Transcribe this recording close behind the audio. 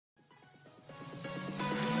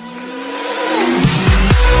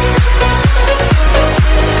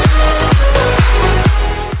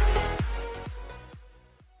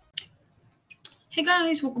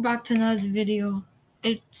guys, welcome back to another video.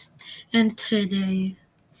 Today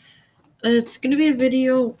it's gonna be a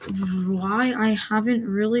video of why I haven't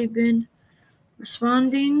really been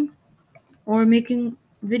responding or making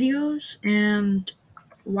videos, and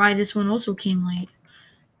why this one also came late.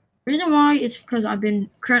 The reason why is because I've been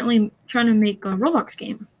currently trying to make a Roblox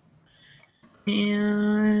game,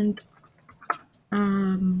 and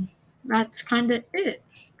that's kind of it.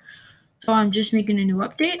 So I'm just making a new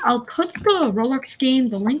update. I'll put the Roblox game,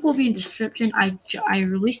 the link will be in the description. I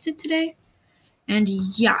released it today. And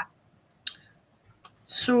yeah.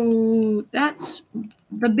 So that's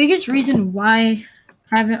the biggest reason why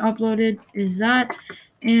I haven't uploaded is that.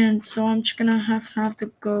 And so I'm just gonna have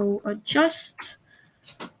to go adjust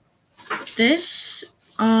this.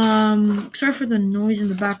 Sorry for the noise in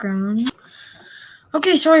the background.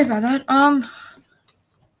 Okay, sorry about that.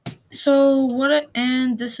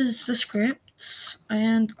 And this is the script,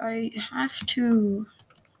 and I have to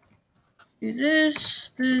do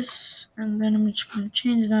this, and then I'm just gonna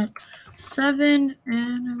change that 7,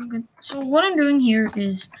 and so what I'm doing here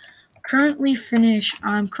is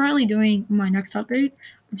I'm currently doing my next update,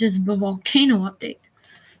 which is the volcano update.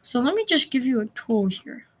 So let me just give you a tool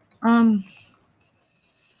here.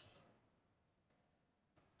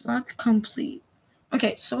 That's complete.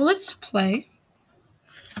 Okay, so let's play.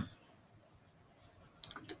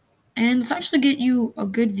 And let's actually get you a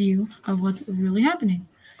good view of what's really happening.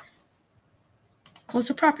 Close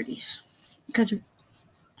the properties, because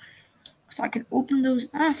I can open those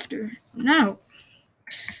after. Now,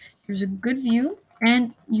 here's a good view,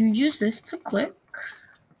 and you use this to click.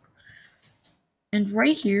 And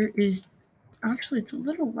right here is, actually it's a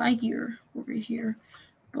little laggier over here,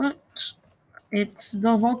 but it's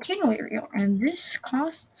the volcano area, and this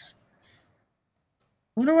costs,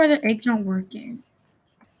 I wonder why the egg's not working.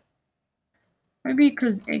 Maybe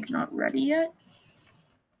because the egg's not ready yet.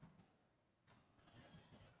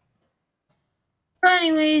 But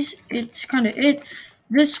anyways, it's kind of it.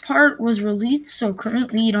 This part was released, so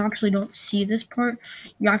currently you don't see this part.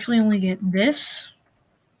 You actually only get this.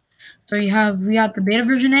 So we have the beta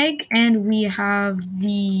version egg, and we have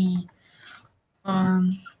the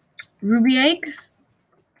ruby egg.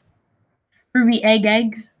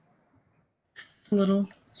 It's a little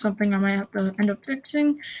something I might have to end up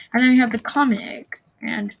fixing. And then we have the common egg,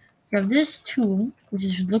 and you have this tool,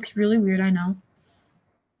 which looks really weird. I know.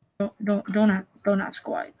 Don't ask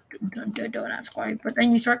why. Don't ask why. But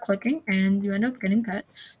then you start clicking, and you end up getting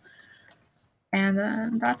pets. And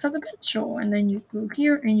then that's how the pets show. And then you go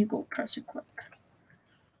here, and you go press and click.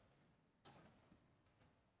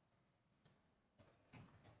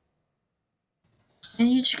 And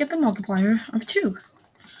you just get the multiplier of 2.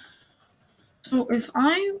 So if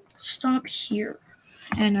I stop here,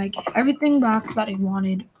 and I get everything back that I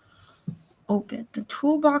wanted open, the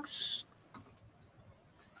toolbox,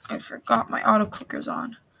 I forgot my auto clicker's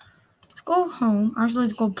on. Let's go home. Actually,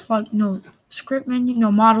 let's go script menu,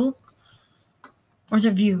 model. Or is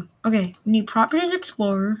it view? Okay, we need properties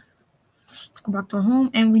explorer. Let's go back to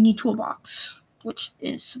home, and we need toolbox, which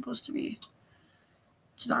is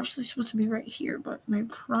actually supposed to be right here, but my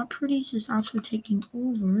properties is actually taking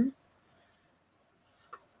over.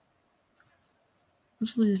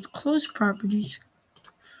 Actually, let's close properties.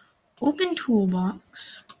 Open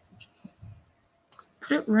toolbox.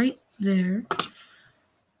 Put it right there.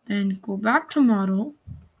 Then go back to model.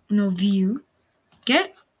 View.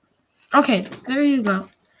 Okay, there you go.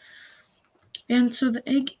 And so the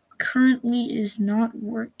egg currently is not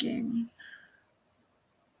working.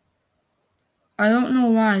 I don't know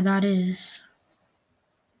why that is.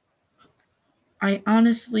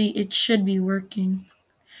 It should be working.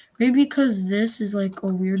 Maybe because this is like a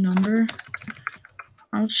weird number.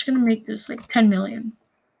 I'm just gonna make this like 10 million.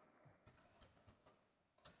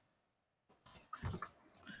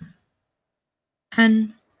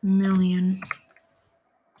 $10 million.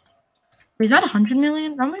 Wait, is that 100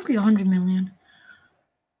 million? That might be 100 million.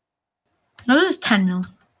 No, this is 10 mil.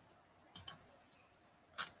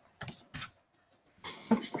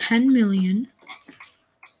 That's 10 million.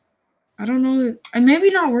 I don't know. It may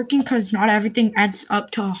be not working because not everything adds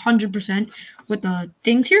up to 100% with the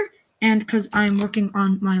things here. And because I'm working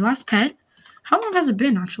on my last pet. How long has it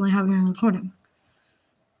been actually having a recording?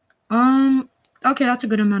 Okay, that's a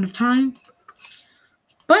good amount of time.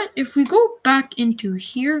 But if we go back into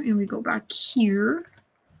here and we go back here,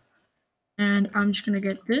 and I'm just gonna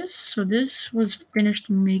get this. So this was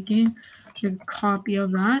finished making. Here's a copy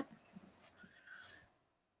of that.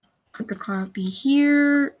 Put the copy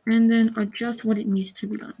here, and then adjust what it needs to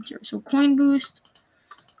be done here. So coin boost.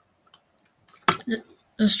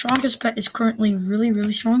 The strongest pet is currently really,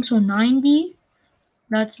 really strong. So 90.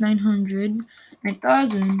 That's 900,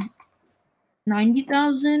 9,000,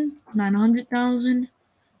 90,000, 900,000,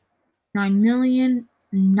 9 million,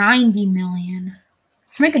 90 million.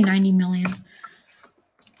 Let's make it 90 million.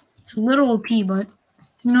 It's a little OP, but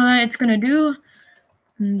you know what it's gonna do?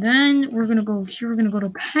 And then we're gonna go here, we're gonna go to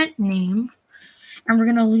pet name, and we're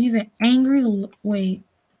gonna leave it angry,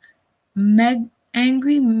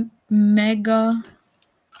 angry mega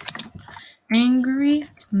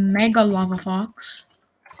lava fox.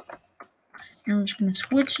 And we're just gonna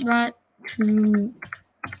switch that to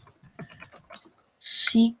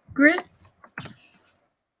secret.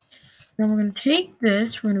 Then we're gonna take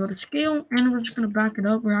this, we're gonna go to scale, and we're just gonna back it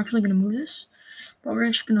up. We're actually gonna move this, but we're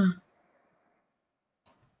just gonna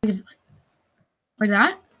like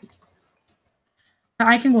that.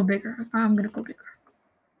 I can go bigger. I'm gonna go bigger.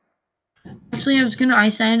 Actually, I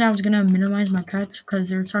said I was gonna minimize my pets because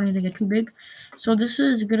they're starting to get too big. So this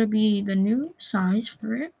is gonna be the new size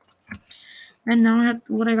for it. And now I have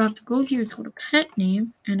to go here is go to pet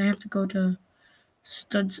name, and I have to go to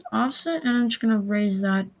studs offset, and I'm just gonna raise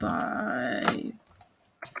that by,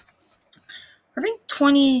 I think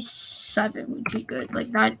 27 would be good,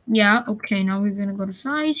 like that. Yeah, okay, now we're gonna go to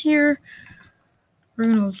size here. We're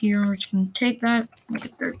gonna go here, and we're just gonna take that, make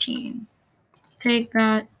it 13. Take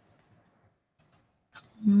that,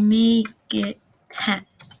 make it 10.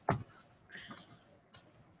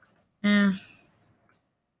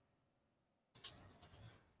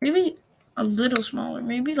 Maybe a little smaller,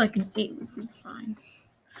 maybe like an 8 would be fine.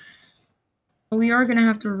 But we are gonna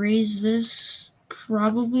have to raise this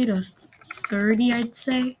probably to 30, I'd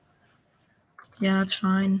say. Yeah, that's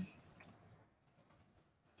fine.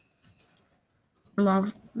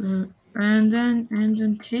 And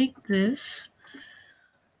then take this.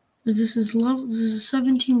 This is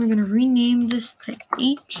 17. We're gonna rename this to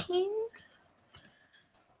 18.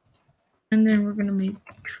 And then we're gonna make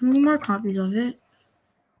 2 more copies of it.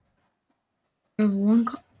 We have one.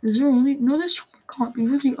 Is there only there's 2 copies?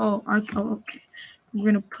 Where's the okay. We're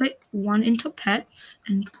gonna put one into pets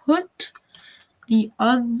and put the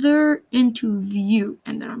other into view,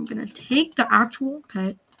 and then I'm gonna take the actual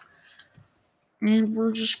pet and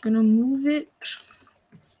we're just gonna move it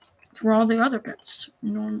to where all the other pets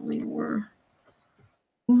normally were.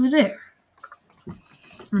 Over there.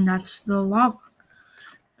 And that's the lava.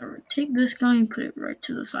 I'm gonna take this guy and put it right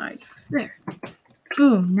to the side. There.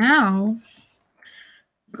 Boom. Now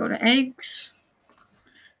go to eggs.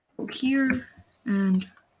 Go here, and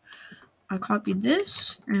I copy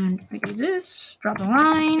this, and I do this. Drop a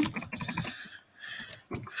line.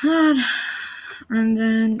 And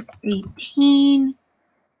then 18.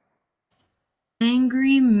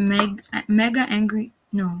 Angry mega angry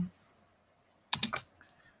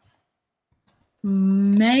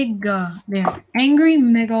mega there. Angry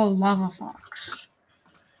mega lava fox.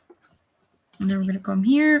 And then we're gonna come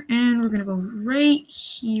here, and we're gonna go right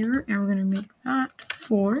here, and we're gonna make that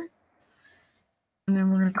 4. And then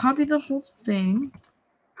we're gonna copy the whole thing.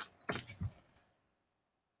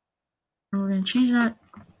 And we're gonna change that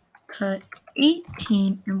to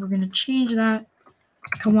 18, and we're gonna change that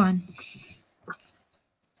to 1.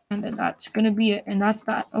 And then that's gonna be it, and that's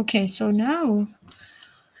that. Okay, so now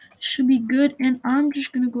it should be good, and I'm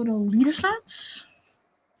just gonna go to leader stats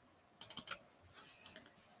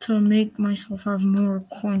to make myself have more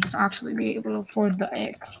coins to actually be able to afford the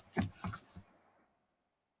egg.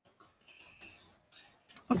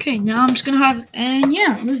 Okay, now I'm just gonna have, and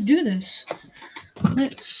yeah, let's do this.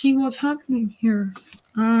 Let's see what's happening here.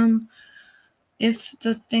 If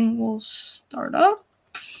the thing will start up,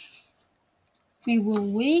 we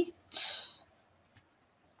will wait.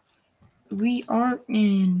 We are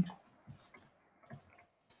in.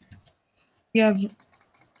 We have.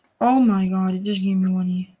 Oh my god! It just gave me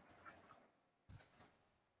money.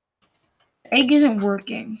 The egg isn't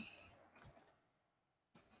working.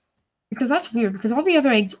 Because that's weird, because all the other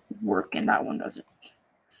eggs work and that one doesn't.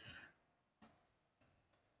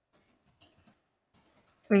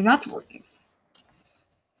 Wait, that's working.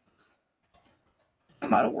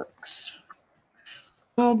 That works.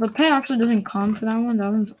 Well, the pet actually doesn't come for that one.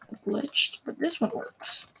 That one's glitched, but this one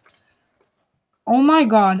works. Oh my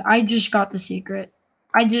god, I just got the secret.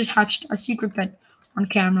 I just hatched a secret pet on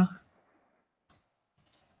camera.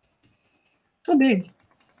 So big.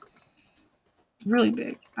 Really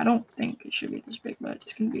big. I don't think it should be this big, but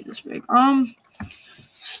it's gonna be this big.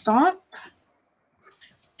 Stop.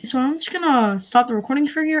 So I'm just gonna stop the recording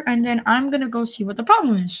for here, and then I'm gonna go see what the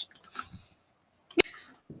problem is.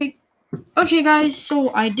 Okay, guys,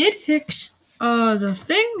 so I did fix the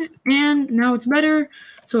thing, and now it's better.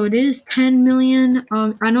 So it is 10 million.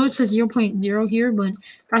 I know it says 0.0 here, but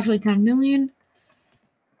it's actually 10 million.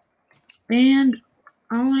 And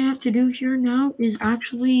all I have to do here now is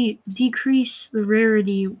actually decrease the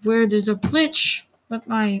rarity where there's a glitch with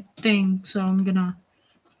my thing. So I'm gonna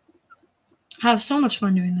have so much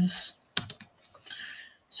fun doing this.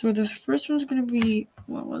 So the first one's gonna be,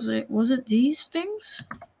 what was it? Was it these things?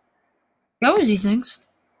 Yeah, it was these things.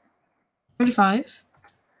 35.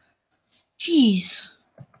 Jeez.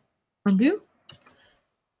 Undo.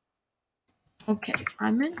 Okay,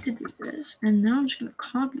 I meant to do this, and now I'm just gonna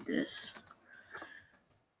copy this.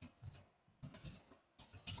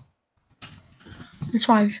 It's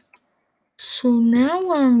 5. So now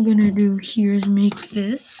what I'm gonna do here is make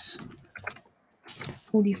this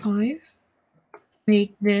 45.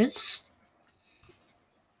 Make this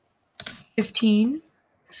 15.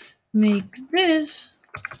 Make this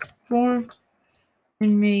 4.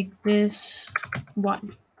 And make this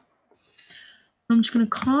 1. I'm just gonna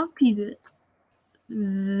copy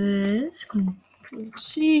this. Control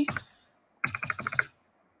C.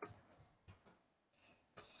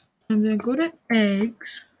 I'm gonna go to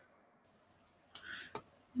eggs.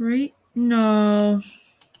 Right? No.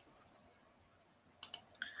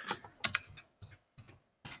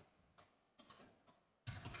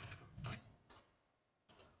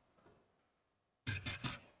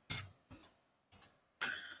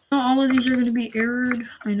 Not all of these are gonna be errored.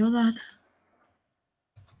 I know that.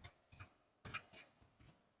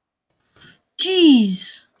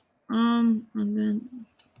 Jeez. And then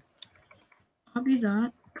copy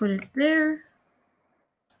that. Put it there.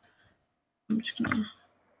 I'm just gonna.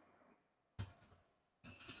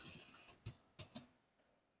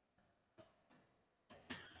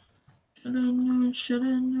 Should've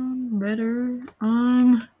known better.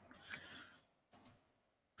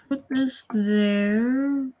 Put this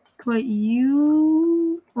there. Put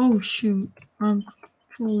you. Oh shoot.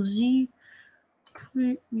 Control Z.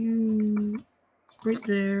 Put you right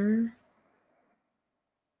there.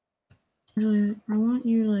 Really, I want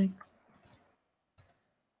you to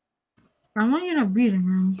have breathing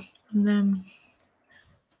room. And then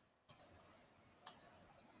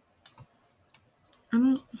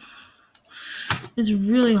it's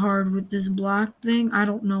really hard with this black thing. I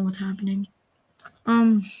don't know what's happening.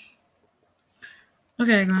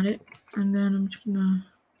 Okay, I got it. And then I'm just gonna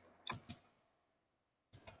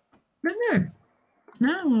right there.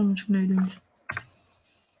 Now what I'm just gonna do is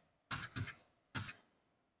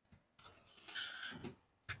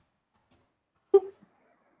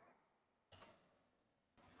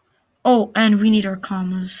oh, and we need our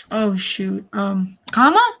commas. Oh shoot. Comma?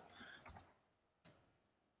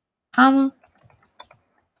 Comma?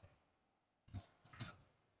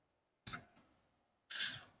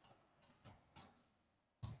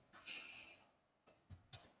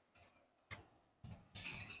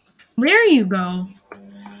 There you go.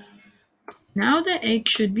 Now the egg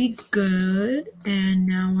should be good. And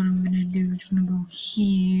now what I'm gonna do is I'm gonna go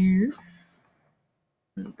here.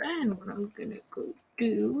 And then what I'm gonna go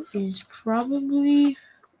do is probably.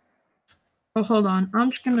 Oh, hold on. I'm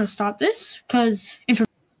just gonna stop this because.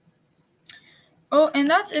 Oh, and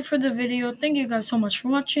that's it for the video. Thank you guys so much for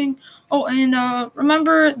watching. Oh, and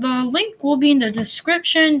remember the link will be in the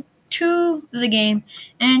description to the game.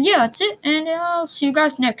 And yeah, that's it. And I'll see you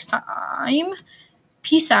guys next time.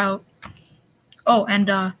 Peace out. Oh, and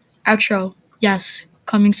outro. Yes,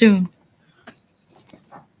 coming soon.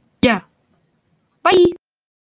 Yeah. Bye.